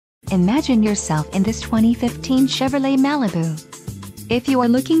Imagine yourself in this 2015 Chevrolet Malibu. If you are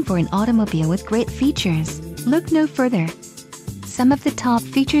looking for an automobile with great features, look no further. Some of the top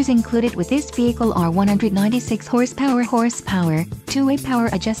features included with this vehicle are 196 horsepower, 2-way power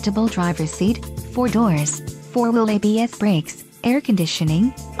adjustable driver's seat, 4 doors, 4-wheel ABS brakes, air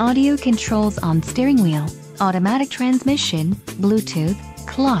conditioning, audio controls on steering wheel, automatic transmission, Bluetooth,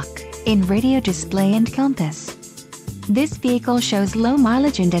 clock, in-radio display and compass. This vehicle shows low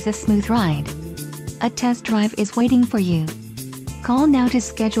mileage and has a smooth ride. A test drive is waiting for you. Call now to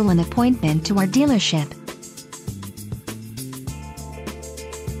schedule an appointment to our dealership.